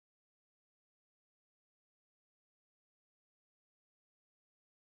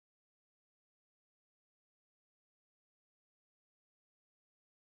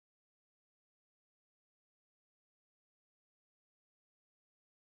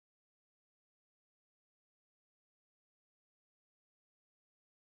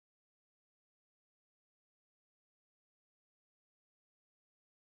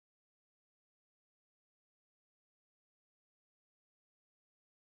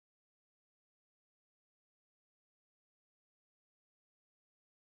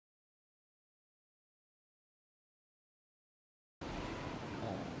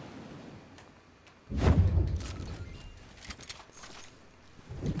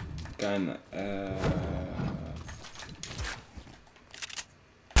gun.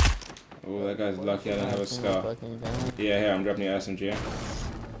 Oh, that guy's lucky I didn't have a scar. Yeah, here, I'm dropping your SMG.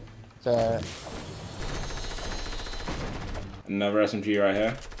 It's alright. Another SMG right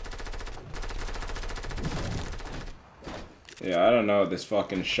here. Yeah, I don't know what this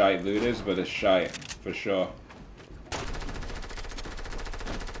fucking shite loot is, but it's shite, for sure.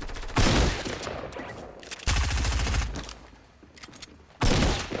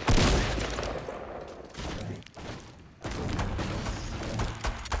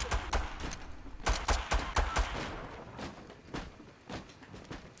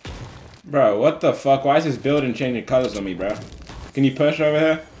 Bro, what the fuck? Why is this building changing colors on me, bro? Can you push over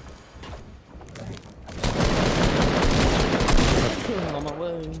here? On my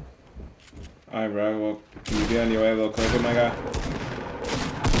way. Alright, bro. Well, can you get on your way a little quicker, my guy?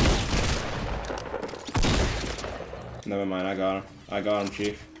 Never mind, I got him. I got him,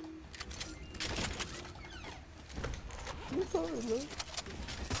 Chief.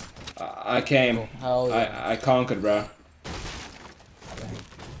 I came. I conquered, bro.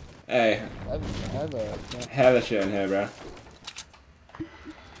 Hey. Hella shit in here, bro.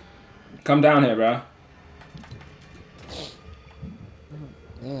 Come down here, bro.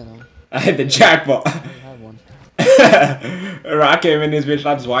 Yeah. I hit the jackpot. I have one. I came in this bitch,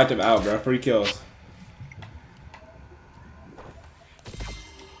 I just wiped him out, bro. 3 kills.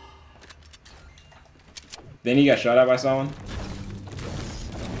 Then you got shot at by someone?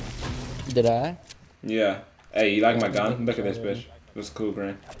 Did I? Yeah. Hey, you like my gun? Look at this bitch. Looks cool,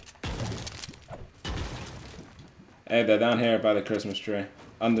 green. Hey, they're down here by the Christmas tree.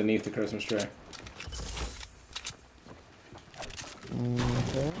 Underneath the Christmas tree.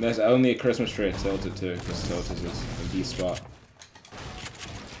 Okay. There's only a Christmas tree at Tilted too, because Tilted is the spot.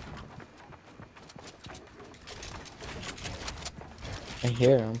 I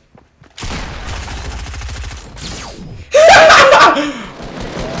hear him.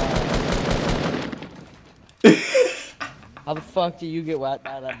 How the fuck do you get whacked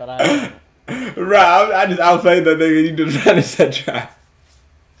by that? But I. Right, I just outplayed that nigga. You just ran into that trap.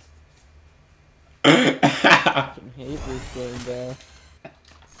 I hate this game, bro.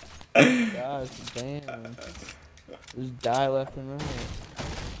 Gosh, damn. Just die left and right.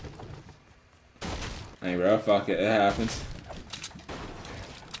 Hey, bro, fuck it. It happens.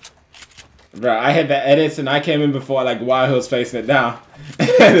 Bro, I hit the edits and I came in before, like, while he was facing it down.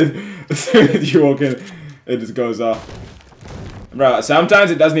 As soon as you walk in, it just goes off. Bro,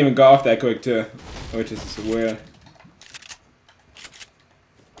 sometimes it doesn't even go off that quick, too. Which is weird.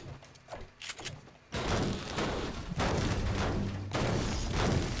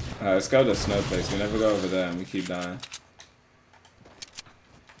 Alright, let's go to the snow place. We never go over there and we keep dying.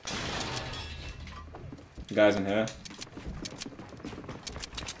 Guys in here.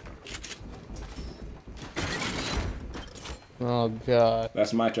 Oh god.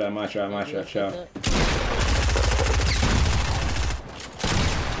 That's my trap, show.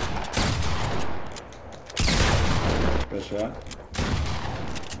 Good shot.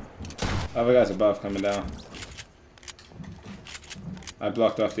 Other guy's above coming down. I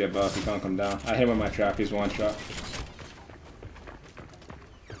blocked off the above, he can't come down. I hit him with my trap, he's one shot.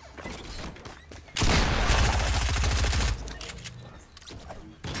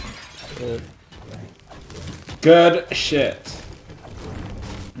 Good shit.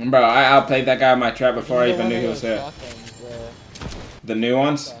 Bro, I outplayed that guy in my trap before I even knew he was here. The new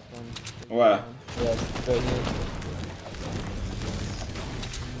ones? What? Yeah, right here.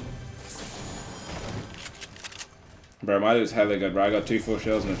 Bro, my dude's hella good, bro. I got 2 full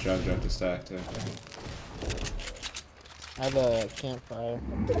shells in the trap, dropped the stack too. I have a campfire.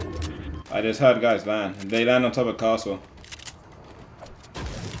 I just heard guys land. They land on top of castle.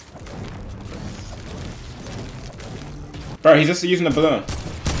 Bro, he's just using the balloon.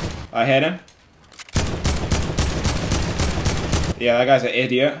 I hit him. Yeah, that guy's an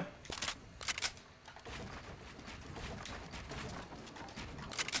idiot.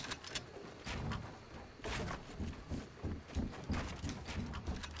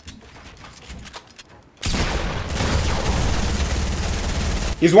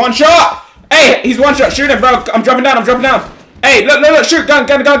 He's one shot! Hey, he's one shot. Shoot him, bro. I'm dropping down. Hey, look, shoot. Gun.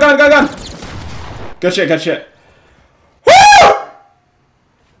 Good shit. Woo!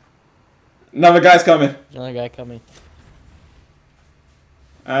 Another guy's coming. Another guy coming.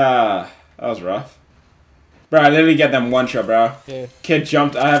 That was rough. Bro, I literally get them one shot, bro. Yeah. Kid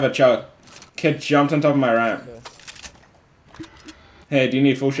jumped. I have a choke. Kid jumped on top of my ramp. Okay. Hey, do you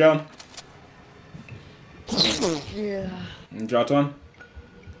need full shell? Yeah. Dropped one.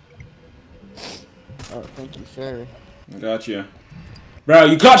 Oh, thank you, sir. Got you. Bro,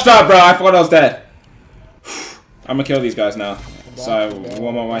 you clutched up, bro. I thought I was dead. I'm gonna kill these guys now. So I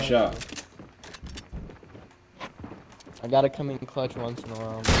warm up my shot. I gotta come in clutch once in a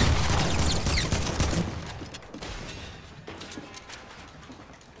while.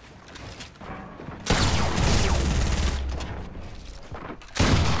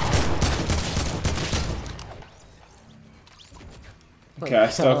 Okay, I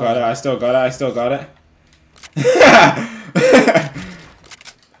still got it. I still got it. I still got it.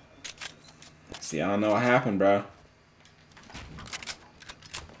 See, I don't know what happened, bro.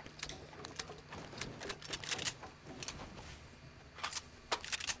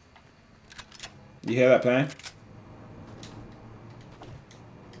 You hear that playing?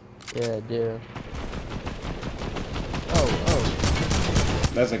 Yeah, I do.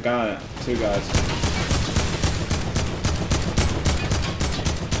 Oh. There's a guy. Two guys.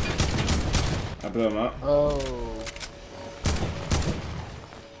 I blew him up. Oh.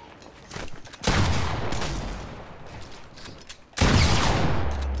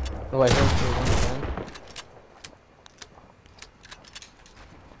 Oh, I hit you one time.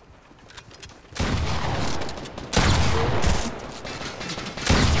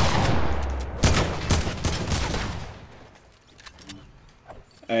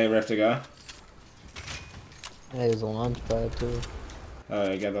 Hey, rift to go. Yeah, there's a launch pad too. Oh,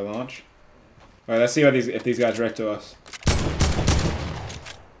 you get the launch. Alright, let's see what if these guys wreck to us.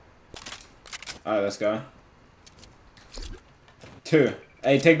 Alright, let's go. 2.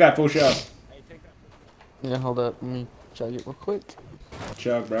 Hey, take that full shot. Yeah, hold up. Let me chug it real quick.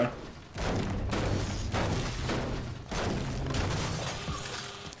 Chug, bro.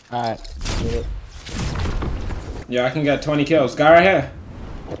 Alright, get it. Yeah, I can get 20 kills. Guy right here.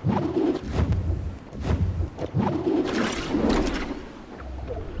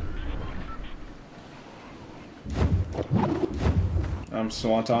 I'm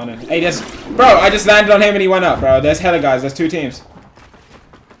swantoning. Hey, this, bro, I just landed on him and he went up, bro. There's hella guys. There's 2 teams.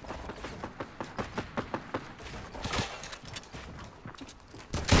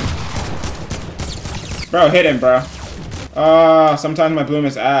 Bro, hit him, bro. Sometimes my bloom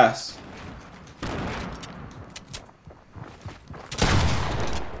is ass.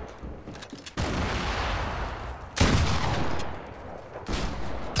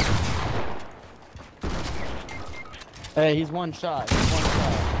 Hey, he's one shot. He's one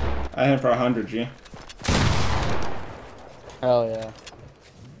shot. I hit him for 100, G. Hell yeah.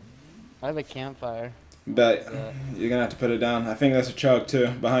 I have a campfire. But you're gonna have to put it down. I think there's a chug too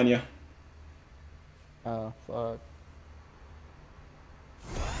behind you. Oh, fuck.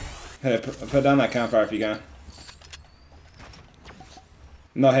 Hey, put down that campfire if you can.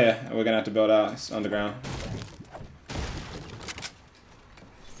 Not here. We're gonna have to build out. It's underground.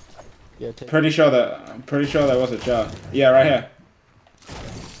 Yeah, Pretty sure there was a chug. Yeah, right here.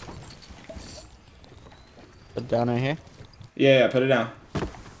 Put it down right here? Yeah, put it down.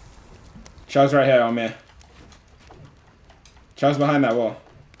 Chug's right here on me. Chug's behind that wall.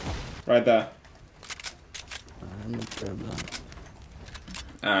 Right there. Let me grab that.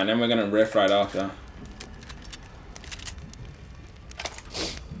 Alright, then we're gonna riff right after.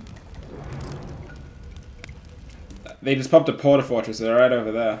 They just popped a porta fortress. They're right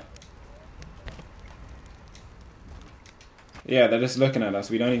over there. Yeah, they're just looking at us.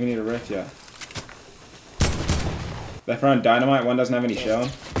 We don't even need a rift yet. They're throwing dynamite. One doesn't have any shell.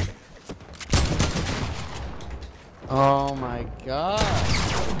 Oh my god.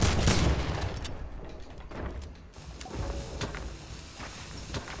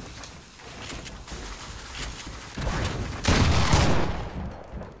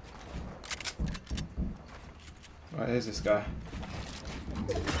 What is this guy?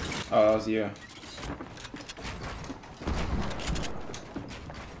 Oh, that was you.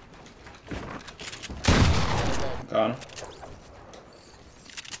 Got him.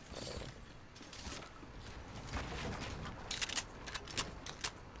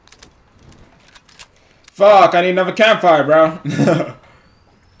 Fuck, I need another campfire, bro.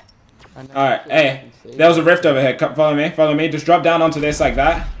 Alright, hey, there was a rift over here. Come, follow me, follow me. Just drop down onto this like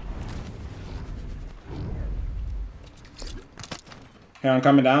that. Here, I'm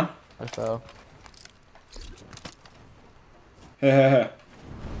coming down. I fell. Here.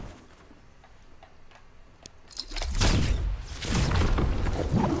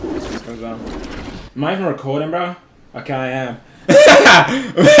 This goes on. Am I even recording, bro? Okay, I am.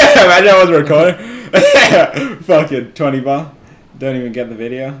 Imagine I was recording. Fucking 20 bar. Don't even get the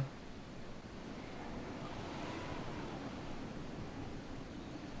video.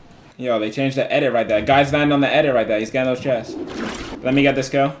 Yo, they changed the edit right there. Guys land on the edit right there. He's getting those chests. Let me get this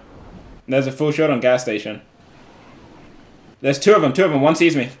kill. There's a full shot on gas station. There's two of them. Two of them. One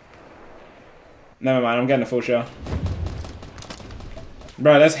sees me. Never mind. I'm getting a full show.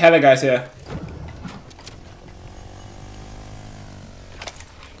 Bro, there's hella guys here.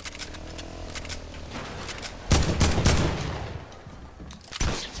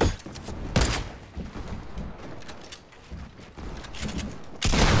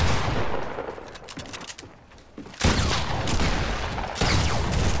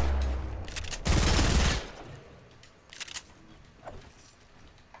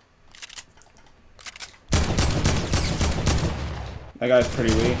 That guy's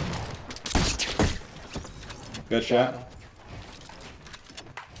pretty weak. Good shot.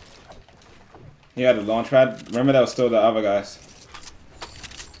 He had a launch pad. Remember that was still the other guys.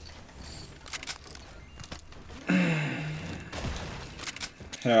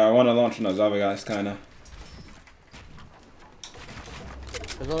 Yeah, I want to launch on those other guys, kinda.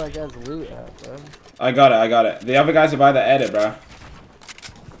 Where's all that guy's loot at, bro? I got it. The other guys are by the edit, bro.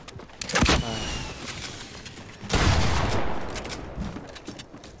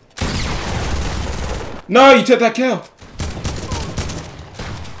 No, you took that kill.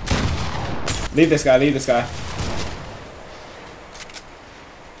 Leave this guy, leave this guy.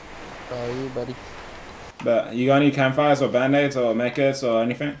 Oh, you, buddy. But you got any campfires or band-aids or medkits or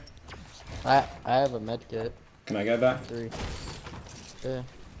anything? I have a med kit. Can I get that? 3. Yeah.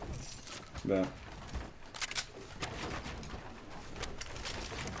 But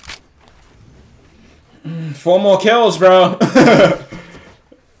 4 more kills, bro.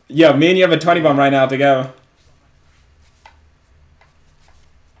 Yo, me and you have a 20 bomb right now together.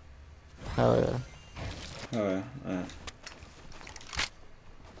 Hell yeah. Oh yeah, alright.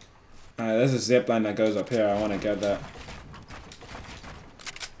 Alright, there's a zip line that goes up here. I want to get that.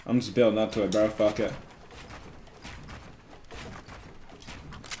 I'm just building up to it, bro. Fuck it.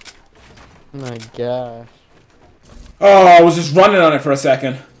 Oh my gosh. Oh, I was just running on it for a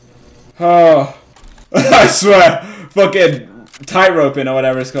second. Oh. I swear. Fucking tightroping or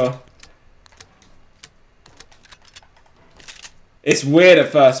whatever it's called. It's weird at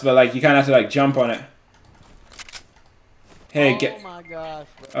first, but like you kind of have to like jump on it. Hey, get. Oh my gosh.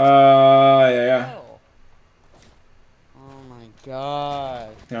 Yeah. Oh my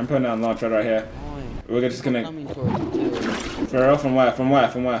gosh. Yeah, I'm putting down launch right here. We're just gonna. Coming towards you too. For real? From where? From where?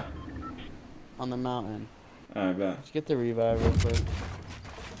 From where? On the mountain. Alright, bet. Let's get the revive real quick.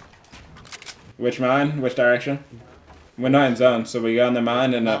 Which mine? Which direction? We're not in zone, so we go on the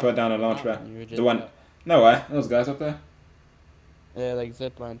mine and put down a launch pad. The one. No way. Those guys up there. Yeah, like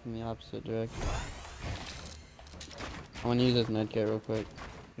zip line from the opposite direction. I want to use this medkit real quick.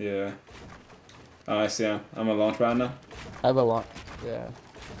 Yeah. Oh, I see him. I'm a launch pad now. I have a lot. Yeah.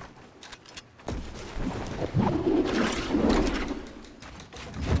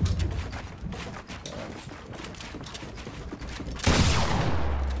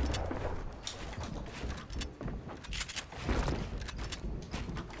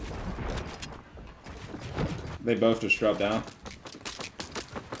 They both just dropped down.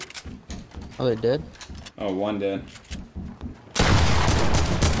 Oh, they did? Oh, one did.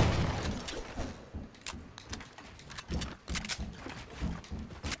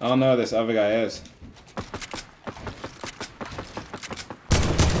 I don't know who this other guy is.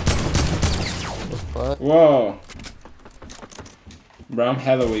 What? Whoa. Bro, I'm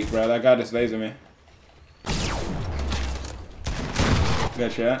hella weak, bro. That guy just lasered me.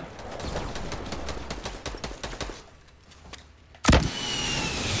 Good shot.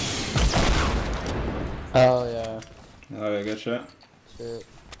 Oh, yeah. Oh, yeah, good shot. Shit.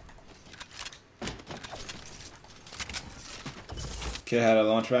 Kid had a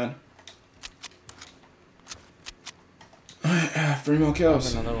launch pad. 3 more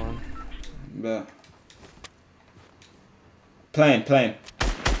kills. Another one. Bet. Plane.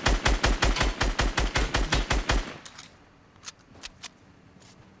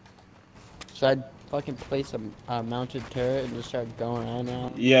 Should I fucking place a mounted turret and just start going right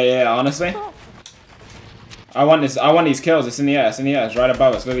now? Yeah, honestly. I want these kills. It's in the air. It's right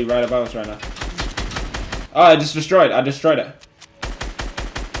above us. Literally right above us right now. Oh, I destroyed it.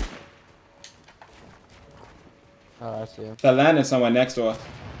 Oh, I see him. They landed somewhere next to us.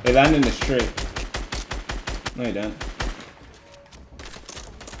 They landed in this tree. No, you didn't.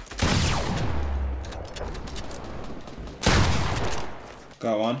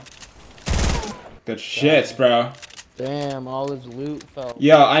 Got one. Good shit, bro. Damn, all his loot fell.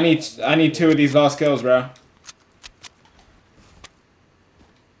 Yo, I need 2 of these lost kills, bro.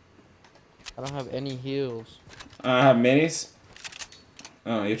 I don't have any heals. I have minis.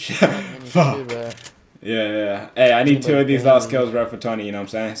 Oh, you're Minis fuck. too, bro. Yeah. Hey, I need 2 of these lost kills, bro, for 20, you know what I'm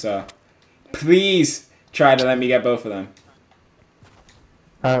saying? So, please try to let me get both of them.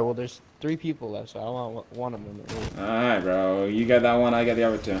 Alright, well, there's 3 people left, so I want one of them at least. Alright, bro. You get that one, I get the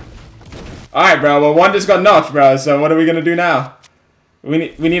other 2. Alright, bro. Well, one just got knocked, bro. So what are we gonna do now? We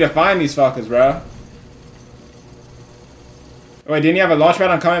need to find these fuckers, bro. Wait, didn't you have a launch pad?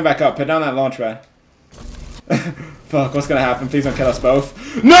 I'm coming back up. Put down that launch pad. Fuck, what's gonna happen? Please don't kill us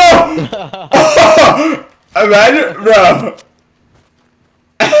both. No! Imagine, bro.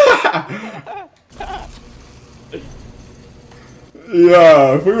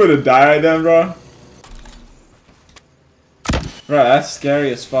 Yo, if we would have died then, bro. Bro, that's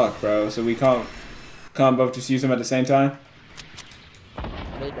scary as fuck, bro. So we can't both just use them at the same time? Are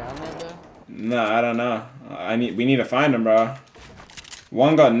they down there, though? No, I don't know. We need to find them, bro.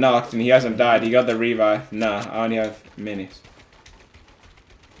 One got knocked and he hasn't died. He got the revive. Nah, I only have minis.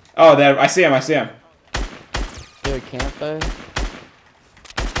 Oh, there. I see him. Is there a campfire?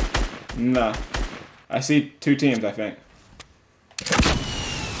 Nah. I see 2 teams, I think.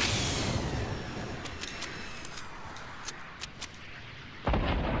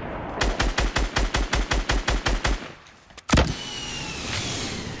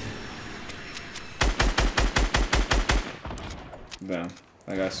 Damn.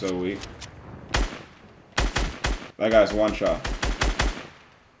 That guy's so weak. That guy's one shot.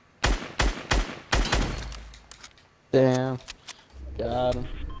 Damn. Got him.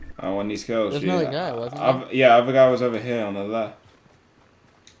 I won these kills. There's another guy, wasn't there? Yeah, other guy was over here on the left.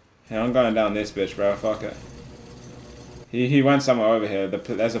 Yeah, I'm going down this bitch, bro. Fuck it. He went somewhere over here.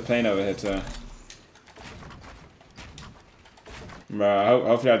 There's a plane over here too. Bro,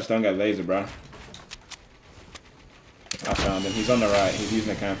 hopefully I just don't get laser, bro. I found him. He's on the right. He's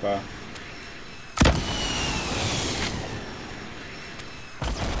using a campfire.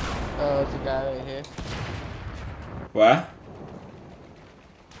 Oh, it's a guy right here. What?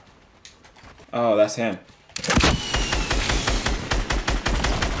 Oh, that's him.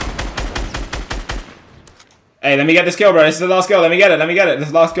 Hey, let me get this kill, bro. This is the last kill. Let me get it. This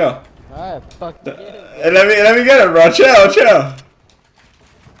is the last kill. Alright, fuck. Let me get it, bro. Chill.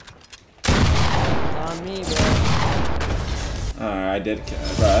 On me, bro. Alright, I did. Bro,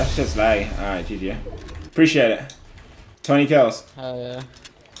 that's just laggy. Alright, GG. Appreciate it. 20 kills. Hell yeah.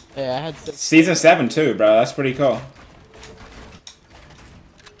 Hey, I had 6. Season 7 too, bro. That's pretty cool.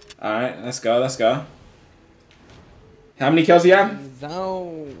 Alright, let's go. How many kills do you have?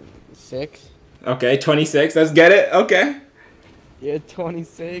 Zone 6. Okay, 26. Let's get it. Okay. Yeah,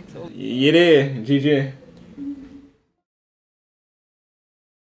 26. You did. GG.